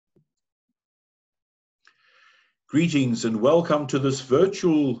Greetings and welcome to this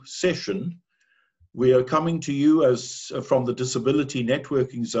virtual session. We are coming to you from the Disability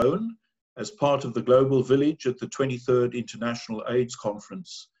Networking Zone as part of the Global Village at the 23rd International AIDS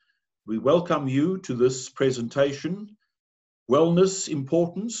Conference. We welcome you to this presentation, Wellness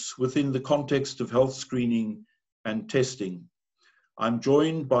Importance within the Context of Health Screening and Testing. I'm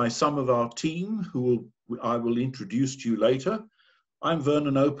joined by some of our team who I will introduce to you later. I'm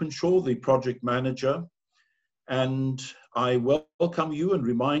Vernon Openshaw, the project manager. And I welcome you and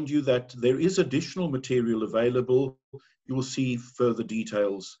remind you that there is additional material available. You will see further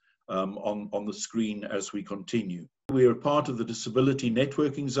details on the screen as we continue. We are part of the Disability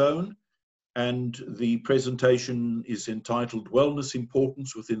Networking Zone, and the presentation is entitled Wellness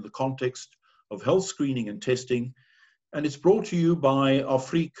Importance within the Context of Health Screening and Testing, and it's brought to you by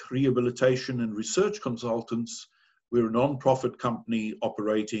Afrique Rehabilitation and Research Consultants. We're a non-profit company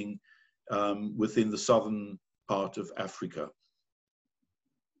operating within the southern part of Africa.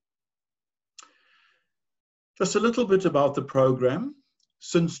 Just a little bit about the program.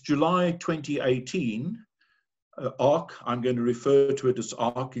 Since July 2018, ARC, I'm going to refer to it as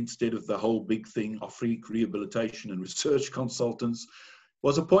ARC instead of the whole big thing, Afrique Rehabilitation and Research Consultants,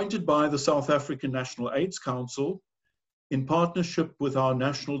 was appointed by the South African National AIDS Council in partnership with our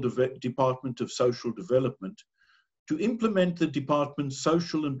National Department of Social Development to implement the department's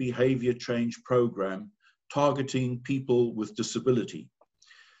social and behavior change program targeting people with disability.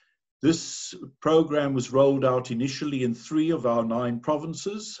 This program was rolled out initially in 3 of our 9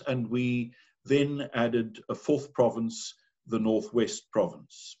 provinces, and we then added a 4th province, the Northwest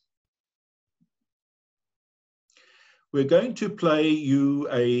Province. We're going to play you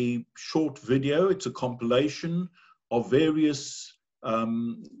a short video. It's a compilation of various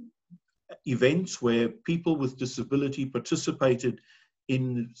events where people with disability participated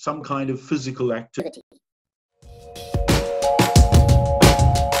in some kind of physical activity.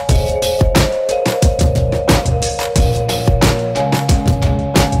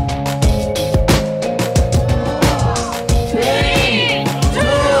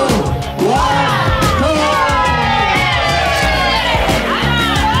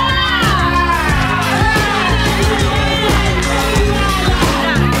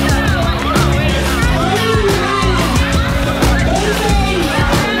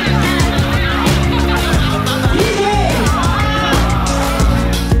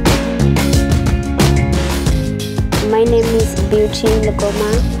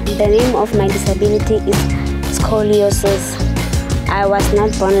 The name of my disability is scoliosis. I was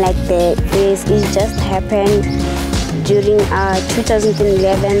not born like this. It just happened during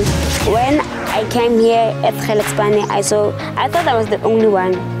 2011. When I came here at Gelexpane, I thought I was the only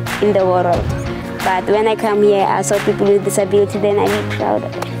one in the world. But when I come here, I saw people with disability, then I feel proud.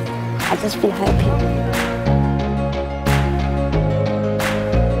 I just feel happy.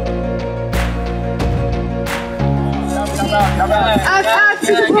 Come on. Out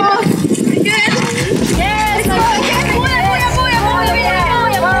to the cross. Good. Yes.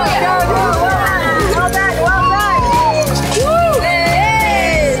 Well done. Woo. Yes.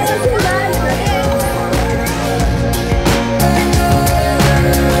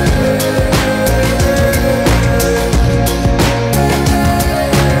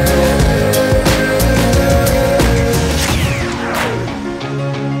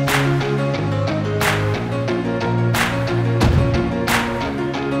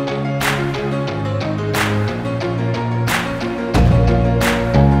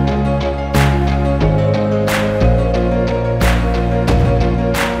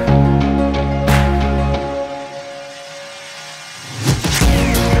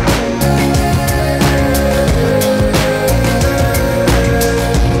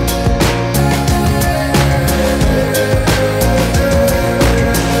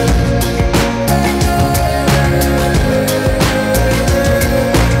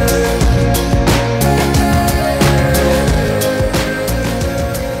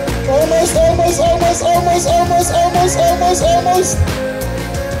 Almost.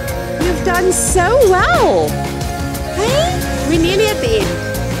 You've done so well. Hey, we're nearly at the end.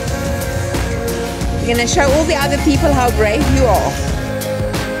 You're going to show all the other people how brave you are.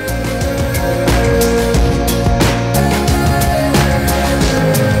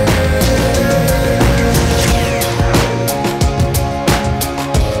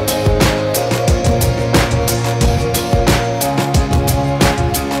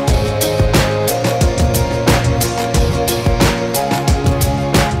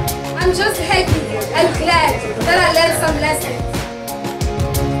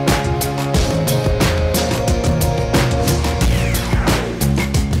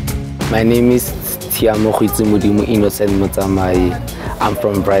 My name is Innocent Mutsamai. I'm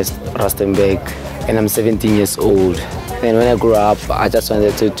from Rustenburg and I'm 17 years old. And when I grew up, I just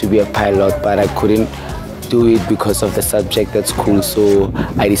wanted to be a pilot, but I couldn't do it because of the subject at school, so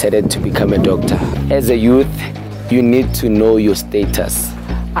I decided to become a doctor. As a youth, you need to know your status.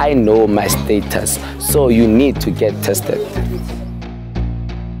 I know my status, so you need to get tested.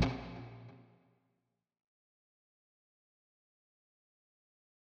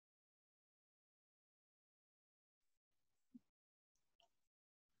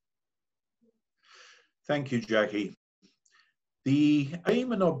 Thank you, Jackie. The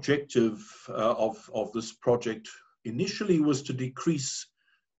aim and objective of this project initially was to decrease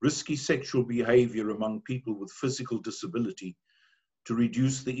risky sexual behavior among people with physical disability to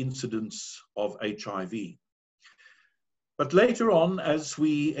reduce the incidence of HIV. But later on, as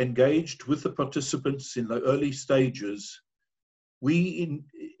we engaged with the participants in the early stages, we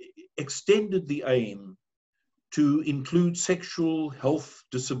extended the aim to include sexual health,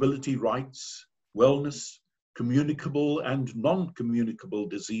 disability rights, wellness, communicable and non-communicable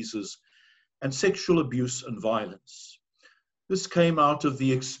diseases, and sexual abuse and violence. This came out of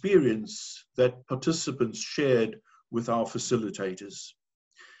the experience that participants shared with our facilitators.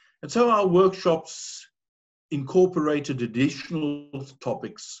 And so our workshops incorporated additional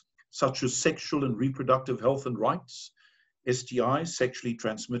topics such as sexual and reproductive health and rights, STIs, sexually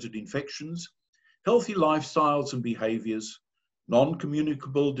transmitted infections, healthy lifestyles and behaviors,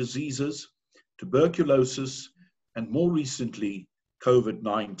 non-communicable diseases, tuberculosis, and more recently,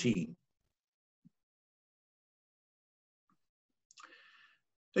 COVID-19.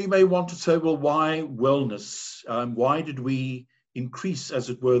 So you may want to say, well, why wellness? Why did we increase,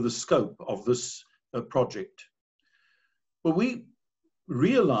 as it were, the scope of this project? Well, we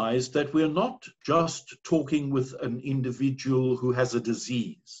realized that we're not just talking with an individual who has a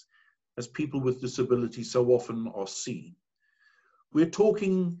disease, as people with disability so often are seen. We're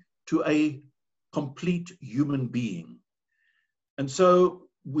talking to a complete human being. And so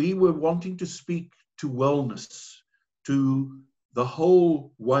we were wanting to speak to wellness, to the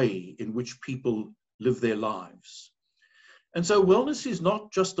whole way in which people live their lives. And so wellness is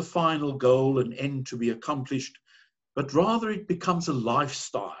not just the final goal and end to be accomplished, but rather it becomes a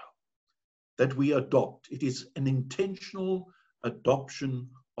lifestyle that we adopt. It is an intentional adoption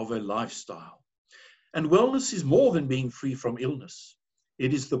of a lifestyle. And wellness is more than being free from illness.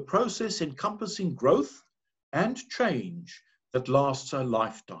 It is the process encompassing growth and change that lasts a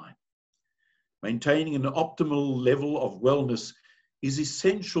lifetime. Maintaining an optimal level of wellness is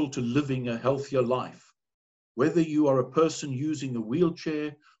essential to living a healthier life, whether you are a person using a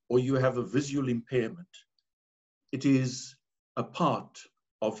wheelchair or you have a visual impairment. It is a part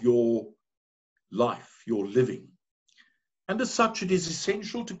of your life, your living. And as such, it is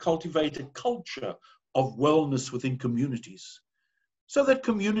essential to cultivate a culture of wellness within communities, so that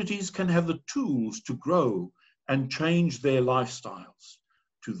communities can have the tools to grow and change their lifestyles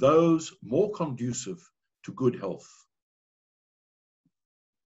to those more conducive to good health.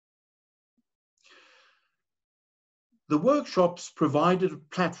 The workshops provided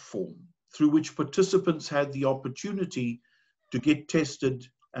a platform through which participants had the opportunity to get tested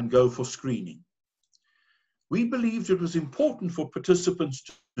and go for screening. We believed it was important for participants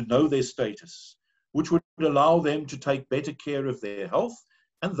to know their status, which would allow them to take better care of their health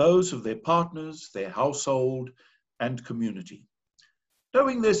and those of their partners, their household, and community.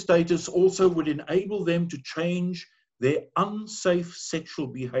 Knowing their status also would enable them to change their unsafe sexual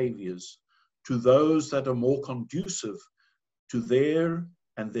behaviors to those that are more conducive to their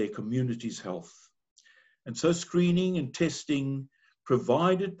and their community's health. And so screening and testing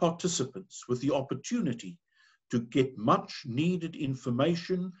provided participants with the opportunity to get much needed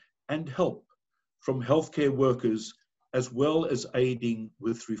information and help from healthcare workers, as well as aiding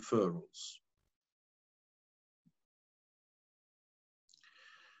with referrals.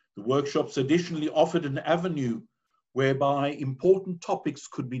 The workshops additionally offered an avenue whereby important topics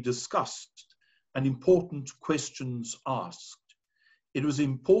could be discussed and important questions asked. It was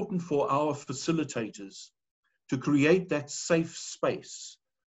important for our facilitators to create that safe space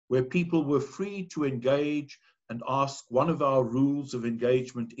where people were free to engage and ask. One of our rules of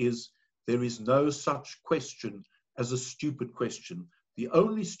engagement is there is no such question as a stupid question. The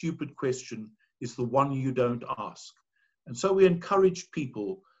only stupid question is the one you don't ask. And so we encouraged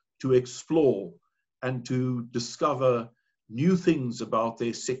people to explore and to discover new things about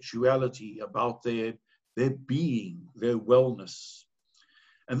their sexuality, about their being, their wellness.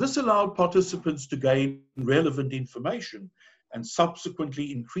 And this allowed participants to gain relevant information and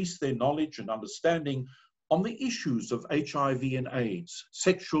subsequently increase their knowledge and understanding on the issues of HIV and AIDS,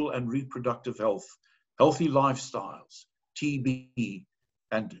 sexual and reproductive health, healthy lifestyles, TB,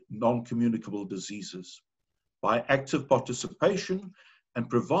 and non-communicable diseases. By active participation and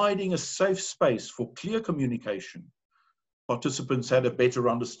providing a safe space for clear communication, participants had a better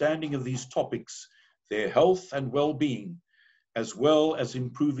understanding of these topics, their health and well-being, as well as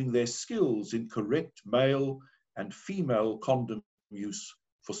improving their skills in correct male and female condom use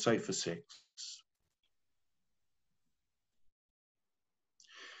for safer sex.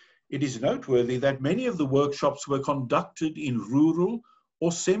 It is noteworthy that many of the workshops were conducted in rural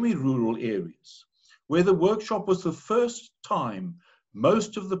or semi-rural areas, where the workshop was the first time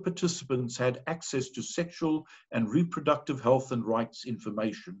most of the participants had access to sexual and reproductive health and rights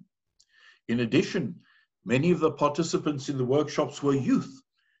information. In addition, many of the participants in the workshops were youth,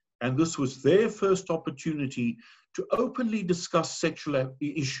 and this was their first opportunity to openly discuss sexual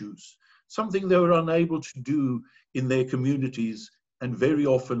issues, something they were unable to do in their communities, and very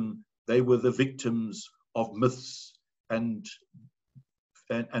often they were the victims of myths and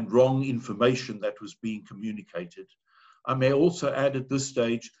wrong information that was being communicated. I may also add at this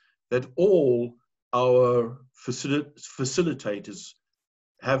stage that all our facilitators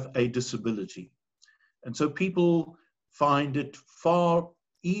have a disability. And so people find it far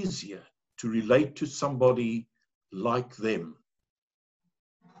easier to relate to somebody like them.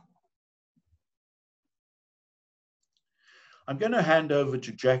 I'm going to hand over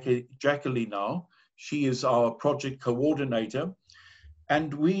to Jacquli now. She is our project coordinator.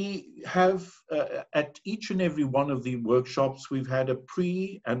 And we have, at each and every one of the workshops, we've had a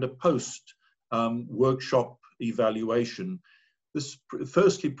pre and a post workshop evaluation. This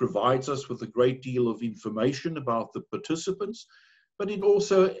firstly provides us with a great deal of information about the participants, but it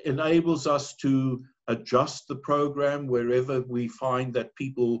also enables us to adjust the program wherever we find that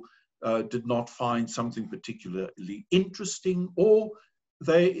people did not find something particularly interesting, or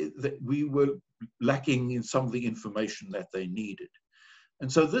that we were lacking in some of the information that they needed.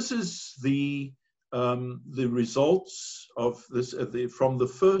 And so this is the results of this from the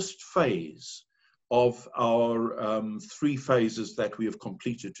first phase of our 3 phases that we have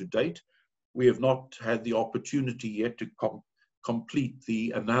completed to date. We have not had the opportunity yet to complete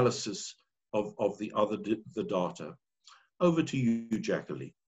the analysis of the data. Over to you,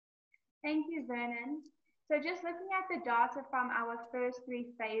 Jacquli. Thank you, Vernon. So just looking at the data from our first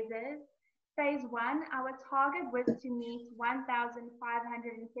 3 phases, Phase 1, our target was to meet 1,575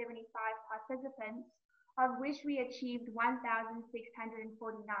 participants, of which we achieved 1,649.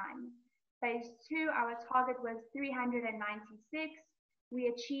 Phase 2, our target was 396, we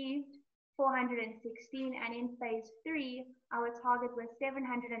achieved 416, and in Phase 3, our target was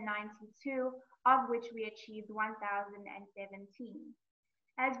 792, of which we achieved 1,017.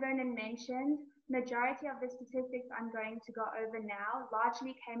 As Vernon mentioned, majority of the statistics I'm going to go over now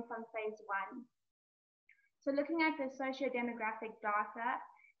largely came from Phase 1. So looking at the socio-demographic data,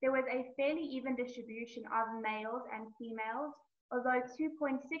 there was a fairly even distribution of males and females, although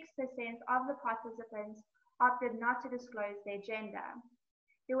 2.6% of the participants opted not to disclose their gender.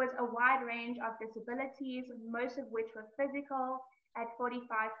 There was a wide range of disabilities, most of which were physical at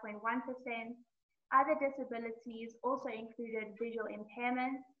 45.1%. Other disabilities also included visual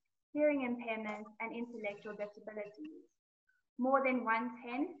impairments, hearing impairments, and intellectual disabilities. More than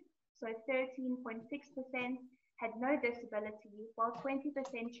 1/10, so 13.6%, had no disability, while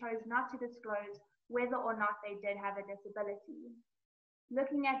 20% chose not to disclose whether or not they did have a disability.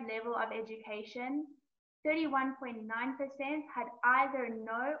 Looking at level of education, 31.9% had either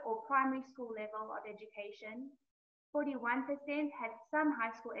no or primary school level of education, 41% had some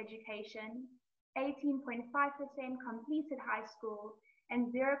high school education, 18.5% completed high school,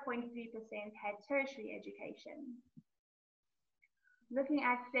 and 0.3% had tertiary education. Looking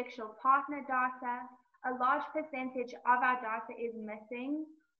at sexual partner data, a large percentage of our data is missing,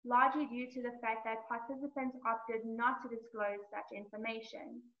 largely due to the fact that participants opted not to disclose such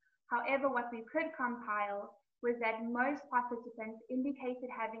information. However, what we could compile was that most participants indicated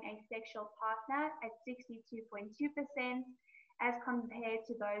having a sexual partner at 62.2%, as compared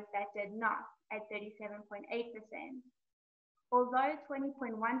to those that did not at 37.8%. Although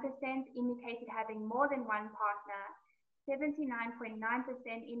 20.1% indicated having more than one partner, 79.9%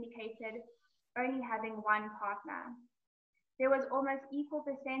 indicated only having one partner. There was almost equal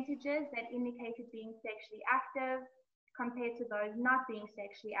percentages that indicated being sexually active compared to those not being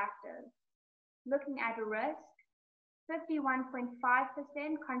sexually active. Looking at risk,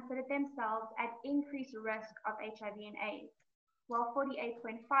 51.5% considered themselves at increased risk of HIV and AIDS, while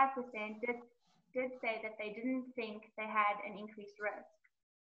 48.5% did say that they didn't think they had an increased risk.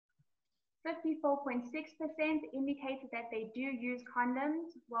 54.6% indicated that they do use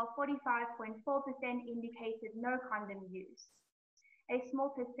condoms, while 45.4% indicated no condom use. A small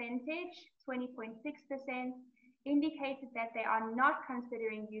percentage, 20.6%, indicated that they are not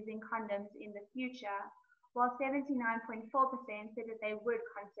considering using condoms in the future, while 79.4% said that they would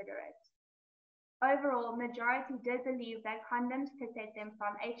consider it. Overall, majority did believe that condoms protect them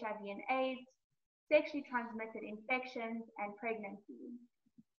from HIV and AIDS, sexually transmitted infections, and pregnancy.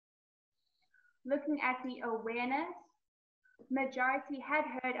 Looking at the awareness, majority had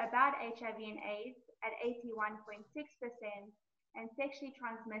heard about HIV and AIDS at 81.6% and sexually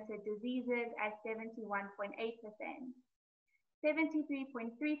transmitted diseases at 71.8%.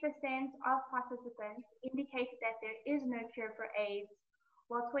 73.3% of participants indicated that there is no cure for AIDS,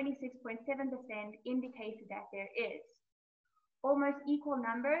 while 26.7% indicated that there is. Almost equal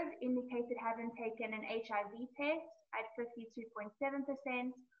numbers indicated having taken an HIV test at 52.7%,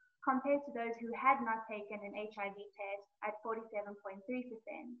 compared to those who had not taken an HIV test at 47.3%.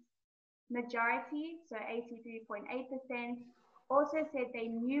 Majority, so 83.8%, also said they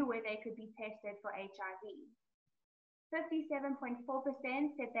knew where they could be tested for HIV. 57.4%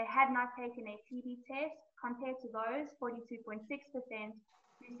 said they had not taken a TB test, compared to those 42.6%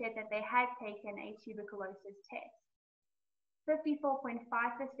 who said that they had taken a tuberculosis test. 54.5%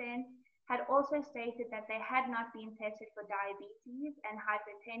 had also stated that they had not been tested for diabetes and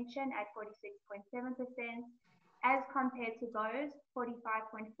hypertension at 46.7%, as compared to those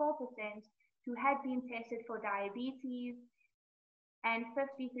 45.4% who had been tested for diabetes and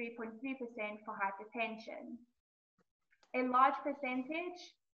 53.3% for hypertension. A large percentage,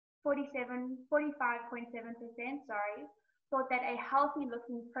 45.7%, thought that a healthy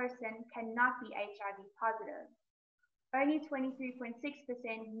looking person cannot be HIV positive. Only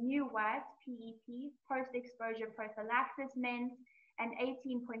 23.6% knew what PEP, post-exposure prophylaxis, meant, and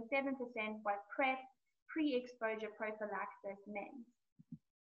 18.7% what PrEP, pre-exposure prophylaxis, meant.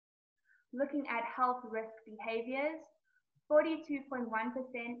 Looking at health risk behaviors, 42.1%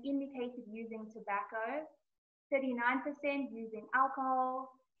 indicated using tobacco, 39% using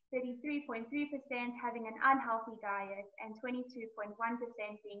alcohol, 33.3% having an unhealthy diet, and 22.1%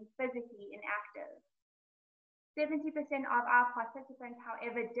 being physically inactive. 70% of our participants,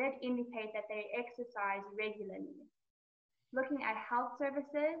 however, did indicate that they exercise regularly. Looking at health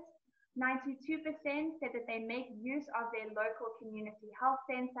services, 92% said that they make use of their local community health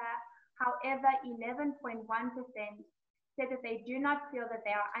center. However, 11.1% said that they do not feel that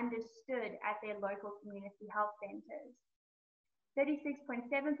they are understood at their local community health centers. 36.7%,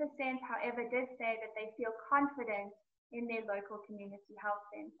 however, did say that they feel confident in their local community health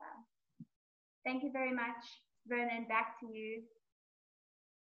center. Thank you very much. Vernon, back to you.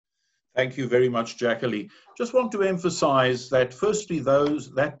 Thank you very much, Jacquli. Just want to emphasize that firstly,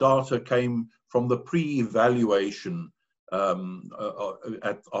 that data came from the pre-evaluation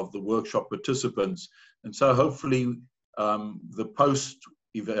of the workshop participants. And so hopefully the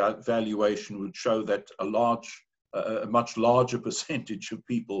post-evaluation would show that a much larger percentage of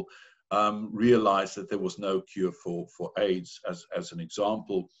people realized that there was no cure for AIDS, as an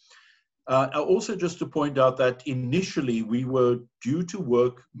example. Also, just to point out that initially we were due to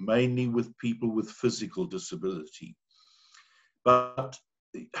work mainly with people with physical disability. But,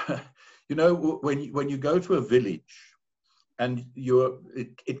 you know, when you go to a village and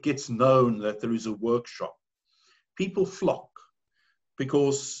it gets known that there is a workshop, people flock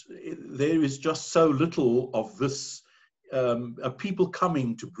because there is just so little of this, people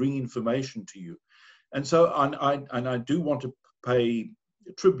coming to bring information to you. And so I do want to pay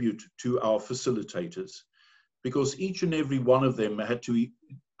tribute to our facilitators, because each and every one of them had to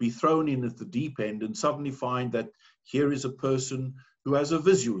be thrown in at the deep end and suddenly find that here is a person who has a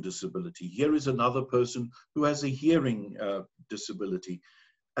visual disability, here is another person who has a hearing disability,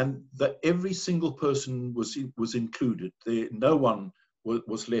 and that every single person was included. No one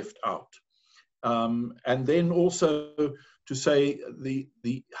was left out. And then also to say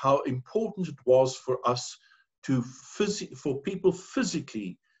how important it was for us for people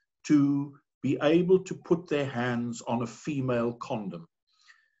physically to be able to put their hands on a female condom.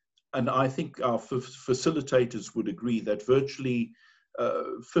 And I think our facilitators would agree that virtually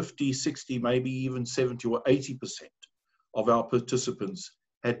 50, 60, maybe even 70 or 80% of our participants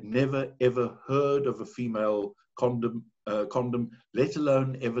had never ever heard of a female condom, let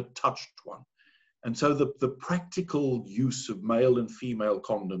alone ever touched one. And so the practical use of male and female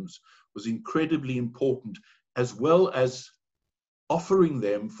condoms was incredibly important, as well as offering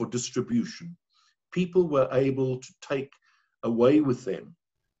them for distribution. People were able to take away with them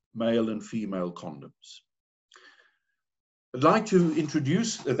male and female condoms. I'd like to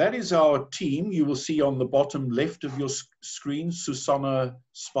introduce, that is our team. You will see on the bottom left of your screen, Susanna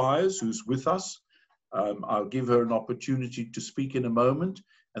Spires, who's with us. I'll give her an opportunity to speak in a moment.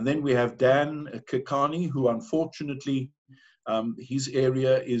 And then we have Dan Kakani, who unfortunately, his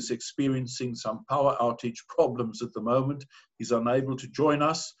area is experiencing some power outage problems at the moment. He's unable to join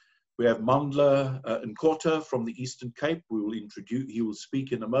us. We have Mandla Gerwell from the Eastern Cape. He will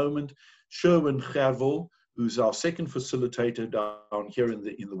speak in a moment. Vernon Gerwell, who's our second facilitator down here in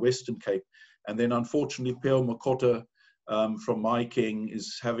the Western Cape. And then unfortunately, Peo Makota from Maikeng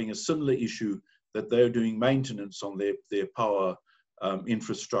is having a similar issue, that they're doing maintenance on their power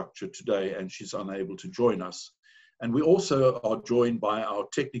infrastructure today, and she's unable to join us. And we also are joined by our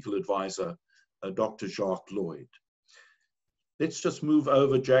technical advisor, Dr. Jacques Lloyd. Let's just move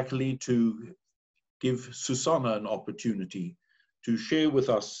over, Jacquli, to give Susanna an opportunity to share with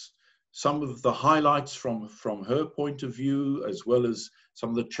us some of the highlights from her point of view, as well as some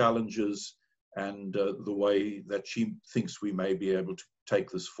of the challenges and the way that she thinks we may be able to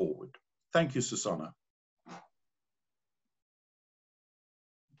take this forward. Thank you, Susanna.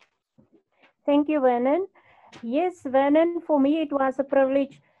 Thank you, Vernon. Yes, Vernon, for me it was a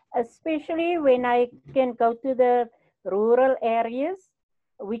privilege, especially when I can go to the rural areas,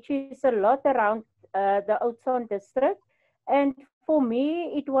 which is a lot around the Oudtshoorn district. And for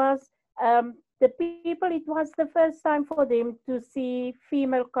me, it was the people, it was the first time for them to see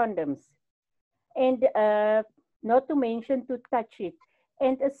female condoms. And not to mention to touch it.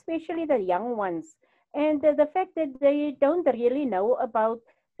 And especially the young ones. And the fact that they don't really know about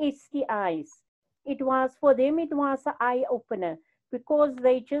STIs. It was, for them, it was an eye-opener, because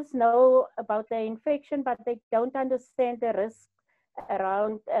they just know about the infection, but they don't understand the risks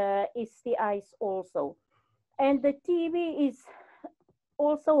around STIs also. And the TB is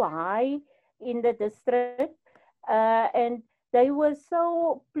also high in the district, and they were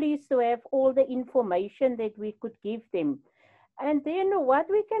so pleased to have all the information that we could give them. And then what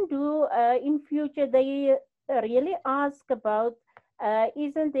we can do in future, they really ask about,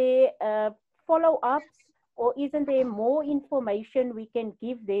 isn't there follow-ups, or isn't there more information we can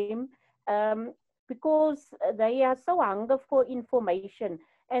give them, because they are so hungry for information,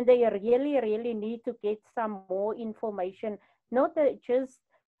 and they really, really need to get some more information, not just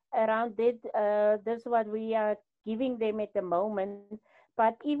around that, that's what we are giving them at the moment,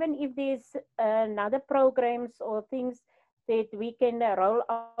 but even if there's another programs or things that we can roll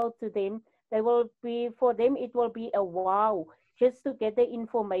out to them, they will be, for them, it will be a wow, just to get the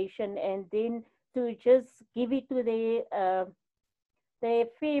information and then to just give it to their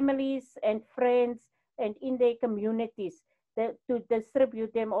families and friends and in their communities, to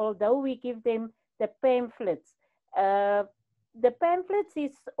distribute them, although we give them the pamphlets. The pamphlets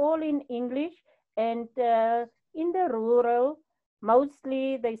is all in English, and in the rural,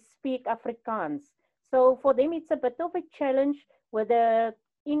 mostly they speak Afrikaans. So for them, it's a bit of a challenge with the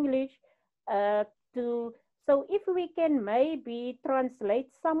English so if we can maybe translate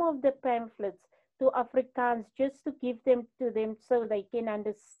some of the pamphlets to Afrikaans, just to give them to them so they can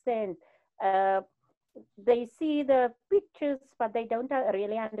understand. They see the pictures, but they don't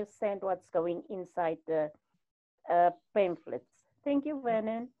really understand what's going inside the pamphlets. Thank you,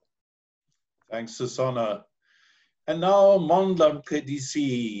 Vernon. Thanks, Susanna. And now Mandla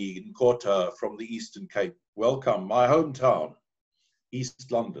Gerwell from the Eastern Cape. Welcome, my hometown,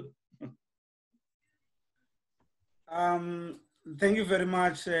 East London. Thank you very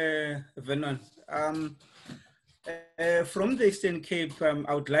much, Vernon. From the Eastern Cape,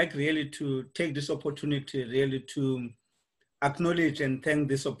 I would like really to take this opportunity really to acknowledge and thank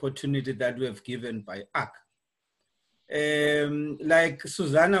this opportunity that we have given by ACK. Like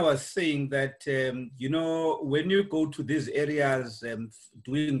Susanna was saying that, you know, when you go to these areas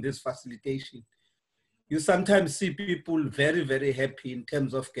doing this facilitation, you sometimes see people very, very happy in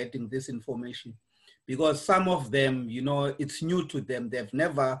terms of getting this information, because some of them, you know, it's new to them. They've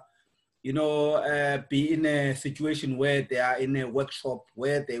never, you know, be in a situation where they are in a workshop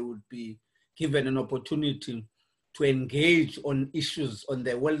where they would be given an opportunity to engage on issues, on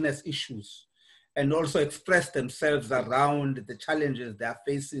their wellness issues, and also express themselves around the challenges they are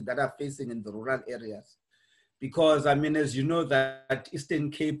facing, that are facing in the rural areas. Because, I mean, as you know, that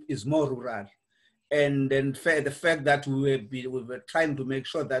Eastern Cape is more rural. And then the fact that we were trying to make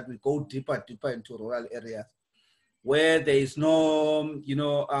sure that we go deeper into rural areas where there is no, you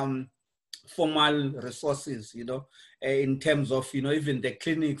know, formal resources, you know, in terms of, you know, even the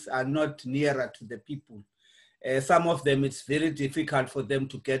clinics are not nearer to the people. Some of them, it's very difficult for them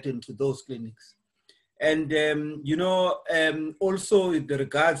to get into those clinics. And, you know, also with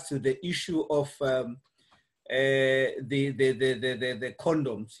regards to the issue of the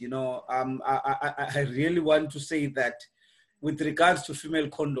condoms. You know, I really want to say that with regards to female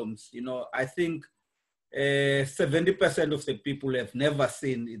condoms, you know, I think 70% of the people have never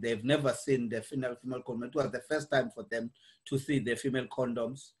seen, they've never seen the female condom. It was the first time for them to see the female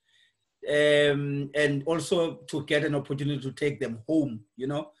condoms. And also to get an opportunity to take them home, you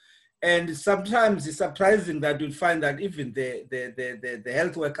know. And sometimes it's surprising that you'll find that even the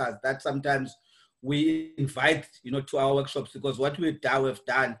health workers that sometimes we invite, you know, to our workshops, because what we've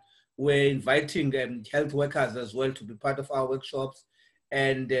done, we're inviting health workers as well to be part of our workshops,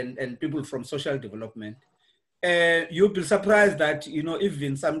 and people from social development. You'll be surprised that, you know,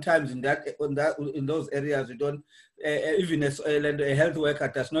 even sometimes in those areas, you don't, even a health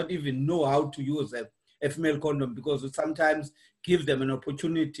worker does not even know how to use a female condom, because we sometimes give them an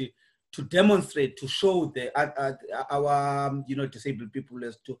opportunity to demonstrate, to show our you know, disabled people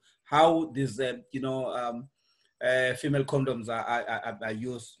as to how these female condoms are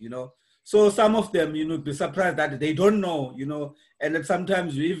used, you know. So some of them, you know, be surprised that they don't know, you know, and then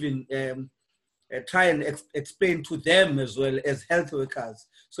sometimes we even try and explain to them as well as health workers.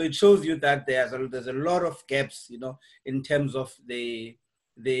 So it shows you that there's a lot of gaps, you know, in terms of the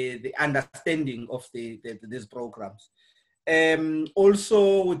understanding of these programs.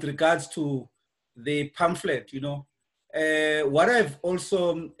 Also with regards to the pamphlet, you know, what I've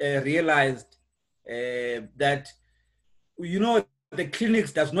also realized that, you know, the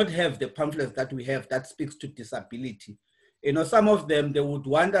clinics does not have the pamphlets that we have that speaks to disability. You know, some of them, they would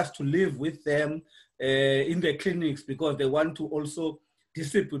want us to live with them in the clinics because they want to also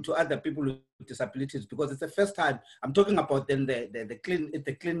distribute to other people with disabilities, because it's the first time. I'm talking about then the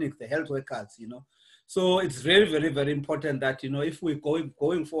clinics, the health workers, you know. So it's very, very, very important that, you know, if we're going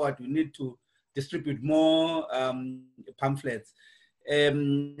forward, we need to distribute more pamphlets.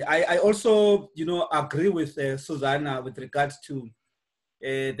 I also, you know, agree with Susanna with regards to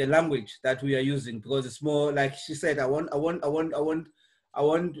the language that we are using, because it's more like she said, I won't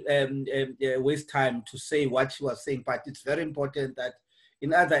waste time to say what she was saying, but it's very important that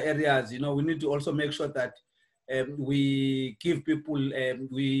in other areas, you know, we need to also make sure that we give people,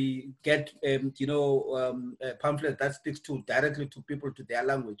 we get, you know, a pamphlet that speaks directly to people, to their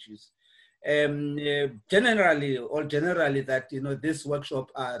languages. Generally that, you know, this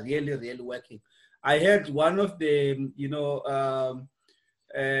workshop are really, really working. I heard one of the, you know,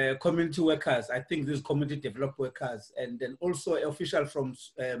 community workers, I think these community development workers, and then also an official from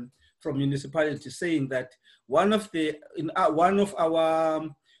municipality saying that one of our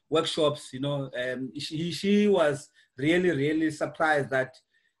workshops, you know, she was really, really surprised that,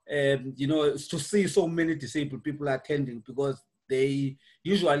 you know, to see so many disabled people attending, because they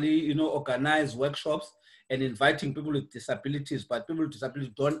usually, you know, organize workshops and inviting people with disabilities, but people with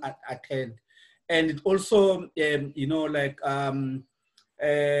disabilities don't attend. And it also, you know, like, I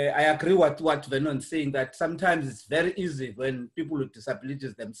agree with what Vernon is saying, that sometimes it's very easy when people with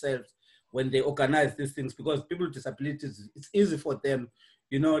disabilities themselves, when they organize these things, because people with disabilities, it's easy for them,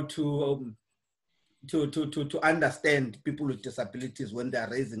 you know, to understand people with disabilities when they are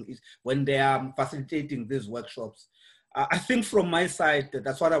when they are facilitating these workshops. I think from my side,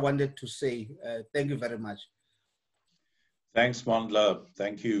 that's what I wanted to say. Thank you very much. Thanks, Mandla.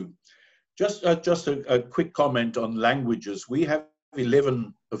 Thank you. Just a quick comment on languages. We have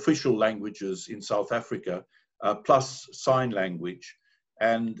 11 official languages in South Africa, plus sign language,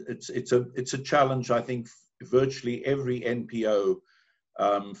 and it's a challenge. I think virtually every NPO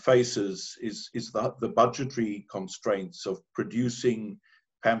faces is the budgetary constraints of producing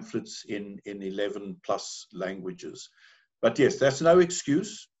pamphlets in 11 plus languages. But yes, that's no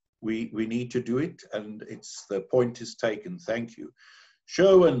excuse. We need to do it, and the point is taken. Thank you.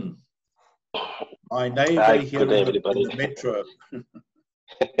 Sherwin, my neighbor here in the metro.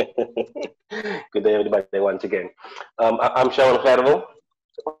 Good day, everybody, once again. I'm Jacques Lloyd,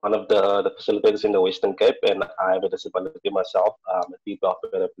 one of the facilitators in the Western Cape, and I have a disability myself. I'm a people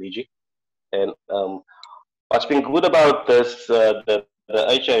paraplegic. And what's been good about this, the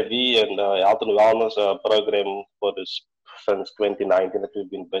HIV and health and wellness program for this since 2019 that we've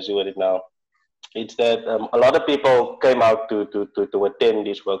been busy with it now, it's that a lot of people came out to attend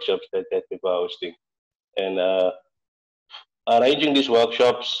these workshops that we were hosting. And arranging these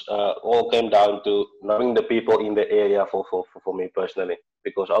workshops all came down to knowing the people in the area for me personally,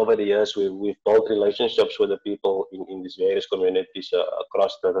 because over the years we've built relationships with the people in these various communities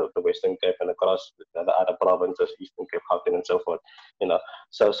across the Western Cape and across the other provinces, Eastern Cape, Gauteng, and so forth. You know,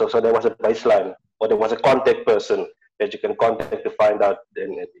 so there was a baseline, or there was a contact person that you can contact to find out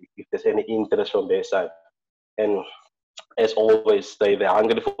if there's any interest from their side. And as always, they're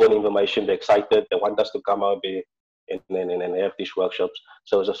hungry for information, they're excited, they want us to come out there and have these workshops.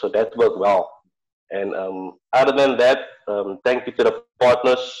 So that worked well. And other than that, thank you to the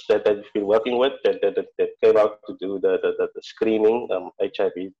partners that we've been working with that came out to do the screening,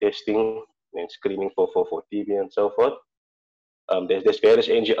 HIV testing and screening for TB and so forth. There's various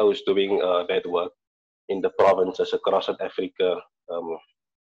NGOs doing that work in the provinces across South Africa.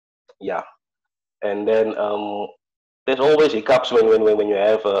 Yeah, and then there's always hiccups when you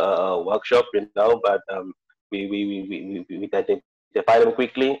have a workshop, you know, but we identify them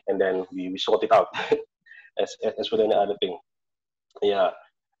quickly and then we sort it out as with any other thing. Yeah.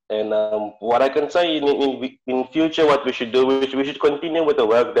 And what I can say in future, what we should do is we should continue with the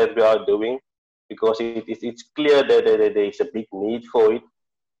work that we are doing, because it's clear that there is a big need for it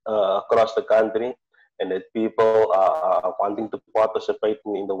across the country, and that people are wanting to participate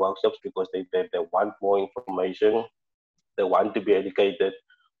in the workshops because they want more information, they want to be educated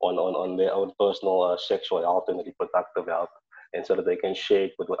on their own personal sexual health and reproductive health, and so that they can share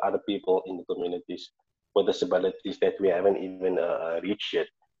it with other people in the communities with disabilities that we haven't even reached yet.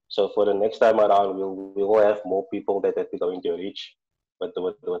 So for the next time around, we will have more people that we're going to reach with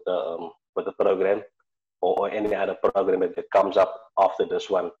the program, or any other program that comes up after this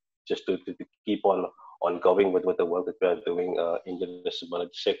one, just to keep on going with the work that we are doing in the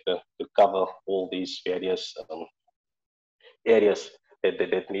disability sector, to cover all these various areas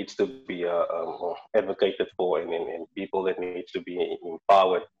that needs to be advocated for, and people that needs to be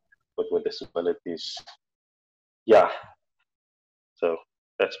empowered with disabilities. Yeah. So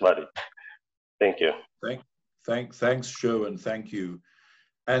that's about it. Thank you. Thanks, Sherwin. Thank you.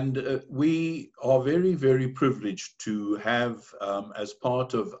 And we are very, very privileged to have, as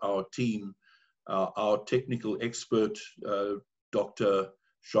part of our team, our technical expert, Dr.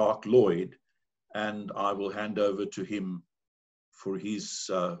 Jacques Lloyd, and I will hand over to him for his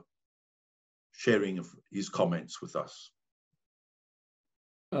sharing of his comments with us.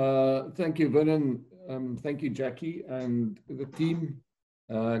 Thank you, Vernon. Thank you, Jackie and the team.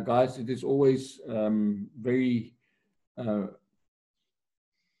 Guys, it is always very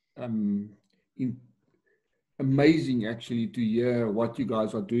amazing, actually, to hear what you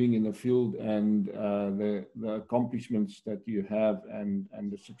guys are doing in the field, and the accomplishments that you have, and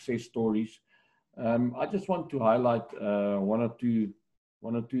the success stories. I just want to highlight one or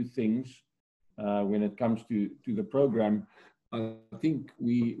two things when it comes to the program. I think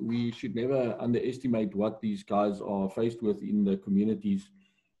we should never underestimate what these guys are faced with in the communities.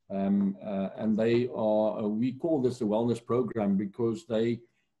 And they are, we call this a wellness program because they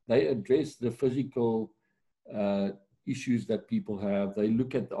address the physical issues that people have. They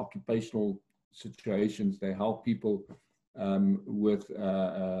look at the occupational situations. They help people with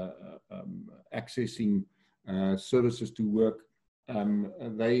accessing services to work.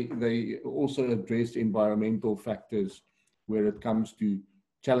 They also address environmental factors where it comes to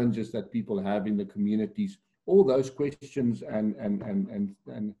challenges that people have in the communities. All those questions and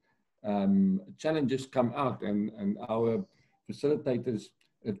challenges come out, and our facilitators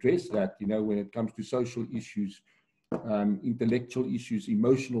address that, you know, when it comes to social issues, intellectual issues,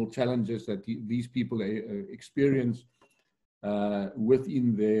 emotional challenges that these people experience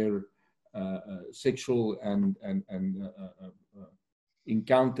within their sexual and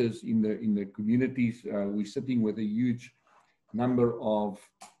encounters in the communities. We're sitting with a huge number of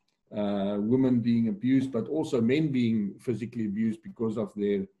women being abused, but also men being physically abused because of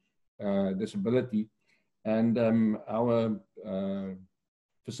their disability. And our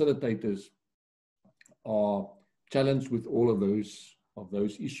facilitators are challenged with all of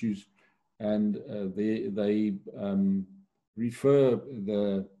those issues, and they refer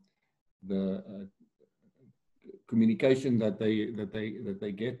the communication that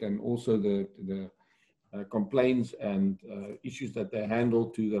they get, and also the complaints and issues that they handle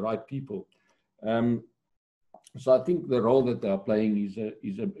to the right people. So I think the role that they're playing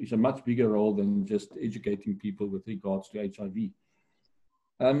is a much bigger role than just educating people with regards to HIV.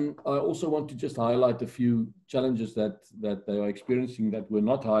 I also want to just highlight a few challenges that they are experiencing that were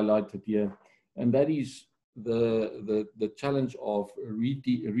not highlighted here, and that is the challenge of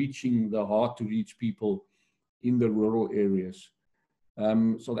reaching the hard to reach people in the rural areas.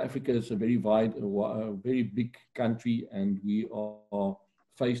 South Africa is a very very big country, and we are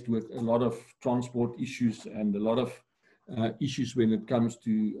faced with a lot of transport issues and a lot of issues when it comes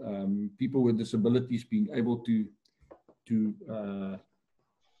to people with disabilities being able to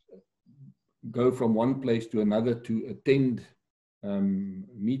go from one place to another to attend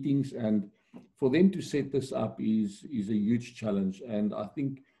meetings, and for them to set this up is a huge challenge. And I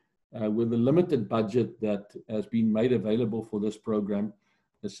think with the limited budget that has been made available for this program,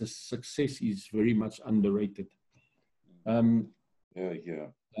 the success is very much underrated.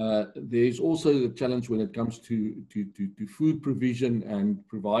 There's also the challenge when it comes to food provision and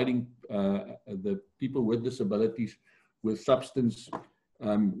providing the people with disabilities with substance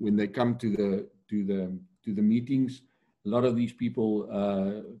when they come to the meetings. A lot of these people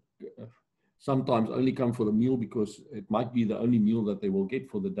sometimes only come for the meal because it might be the only meal that they will get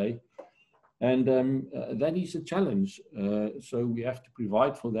for the day. And that is a challenge. So we have to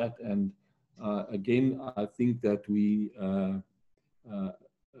provide for that. And again, I think that we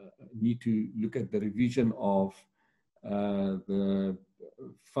need to look at the revision of the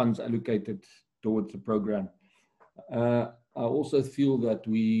funds allocated towards the program. I also feel that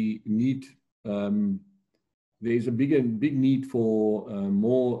we need, there's a big need for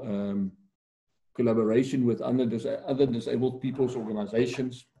more collaboration with other disabled people's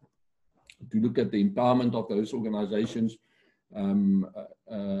organizations to look at the empowerment of those organizations, and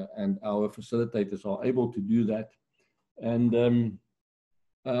our facilitators are able to do that. And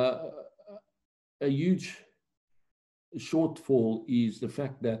a huge shortfall is the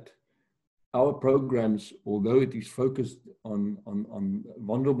fact that our programs, although it is focused on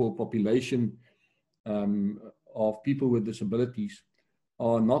vulnerable population of people with disabilities,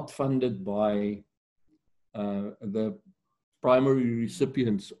 are not funded by the primary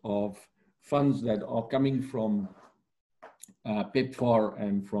recipients of funds that are coming from PEPFAR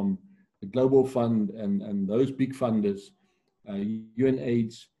and from the Global Fund and those big funders,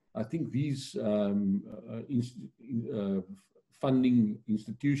 UNAIDS. I think these funding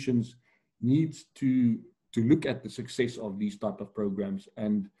institutions needs to look at the success of these type of programs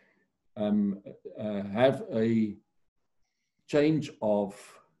and have a change of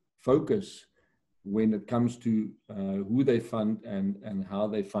focus when it comes to who they fund and how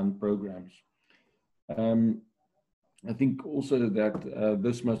they fund programs. I think also that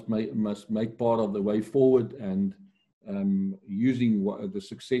this must make part of the way forward, and using the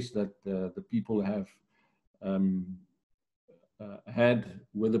success that the people have had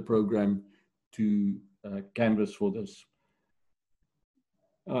with the program to canvas for this.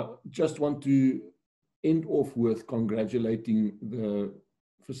 Just want to end off with congratulating the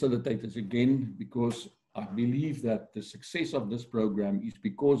facilitators again, because I believe that the success of this program is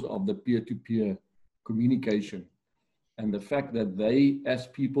because of the peer-to-peer communication and the fact that they, as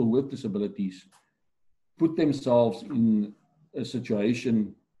people with disabilities, put themselves in a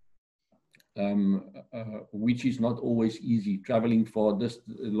situation which is not always easy, traveling for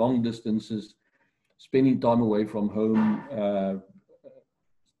long distances, spending time away from home,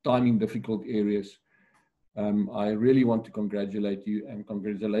 time in difficult areas. I really want to congratulate you, and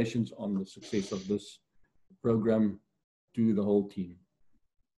congratulations on the success of this program to the whole team.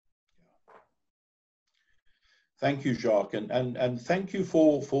 Thank you, Jacques, and thank you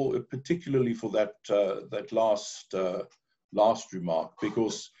for particularly for that that last remark,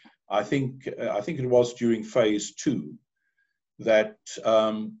 because I think it was during phase 2 that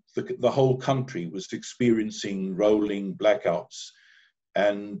the whole country was experiencing rolling blackouts,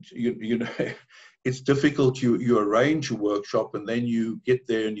 and you know. It's difficult. You arrange a workshop and then you get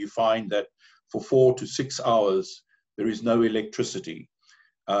there and you find that for 4 to 6 hours there is no electricity,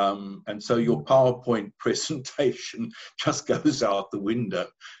 and so your PowerPoint presentation just goes out the window,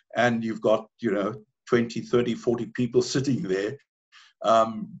 and you've got 20, 30, 40 people sitting there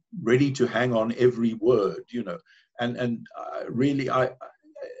ready to hang on every word, and really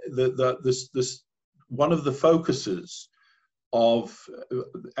this one of the focuses of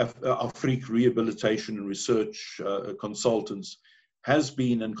Afrique Rehabilitation and Research consultants has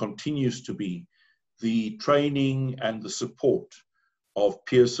been and continues to be the training and the support of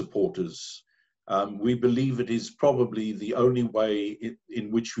peer supporters. We believe it is probably the only way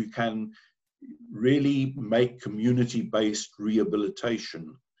in which we can really make community-based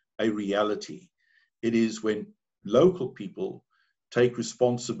rehabilitation a reality. It is when local people take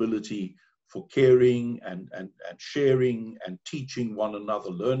responsibility for caring and sharing and teaching one another,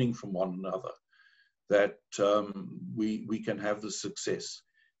 learning from one another, that we can have the success.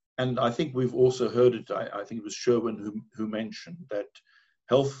 And I think we've also heard it, I think it was Sherwin who mentioned that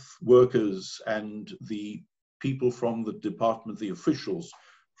health workers and the people from the department, the officials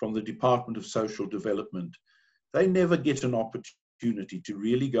from the Department of Social Development, they never get an opportunity to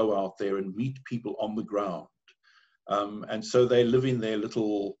really go out there and meet people on the ground. And so they live in their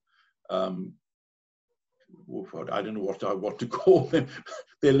little, I don't know what I want to call them,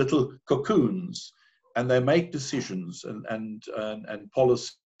 their little cocoons, and they make decisions and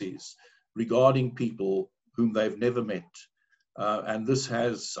policies regarding people whom they've never met, And this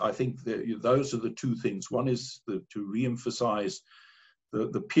has, I think, those are the two things. One is to re-emphasize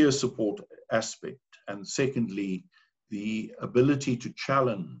the peer support aspect, and secondly, the ability to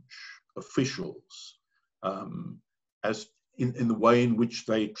challenge officials as in the way in which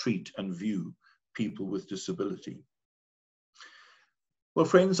they treat and view people with disability. Well,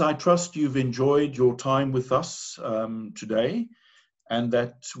 friends, I trust you've enjoyed your time with us today, and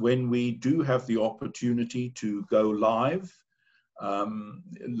that when we do have the opportunity to go live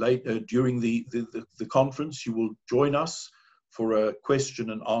later during the conference, you will join us for a question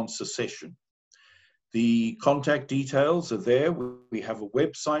and answer session. The contact details are there. We have a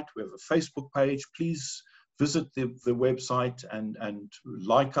website, we have a Facebook page. Please visit the website and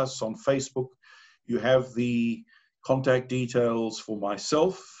like us on Facebook. You have the contact details for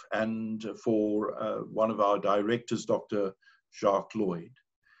myself and for one of our directors, Dr. Jacques Lloyd.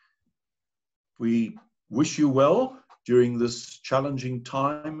 We wish you well during this challenging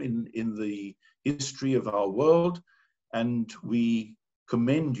time in the history of our world, and we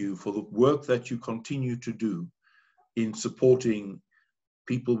commend you for the work that you continue to do in supporting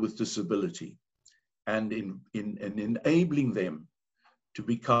people with disability and in enabling them to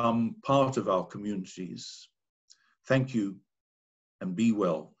become part of our communities. Thank you, and be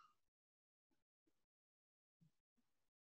well.